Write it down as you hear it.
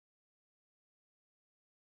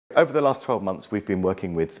Over the last 12 months, we've been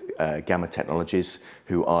working with Gamma Technologies,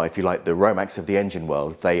 who are, if you like, the Romax of the engine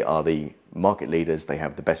world. They are the market leaders. They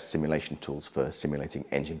have the best simulation tools for simulating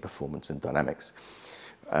engine performance and dynamics.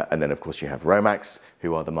 And then, of course, you have Romax,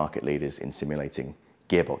 who are the market leaders in simulating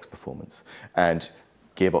gearbox performance. And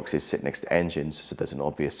gearboxes sit next to engines, so there's an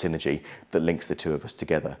obvious synergy that links the two of us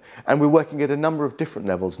together. And we're working at a number of different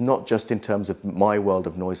levels, not just in terms of my world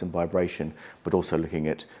of noise and vibration, but also looking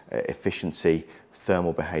at efficiency,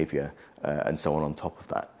 thermal behavior, and so on top of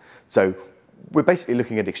that. So we're basically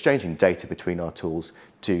looking at exchanging data between our tools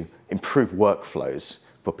to improve workflows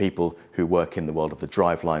for people who work in the world of the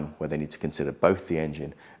driveline, where they need to consider both the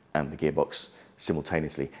engine and the gearbox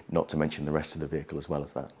simultaneously, not to mention the rest of the vehicle as well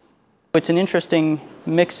as that. It's an interesting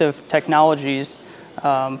mix of technologies.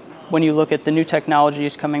 When you look at the new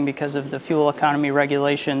technologies coming because of the fuel economy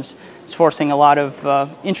regulations, it's forcing a lot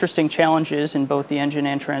of interesting challenges in both the engine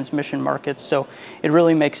and transmission markets. So it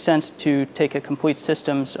really makes sense to take a complete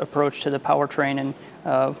systems approach to the powertrain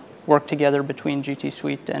and work together between GT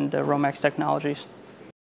Suite and Romax Technologies.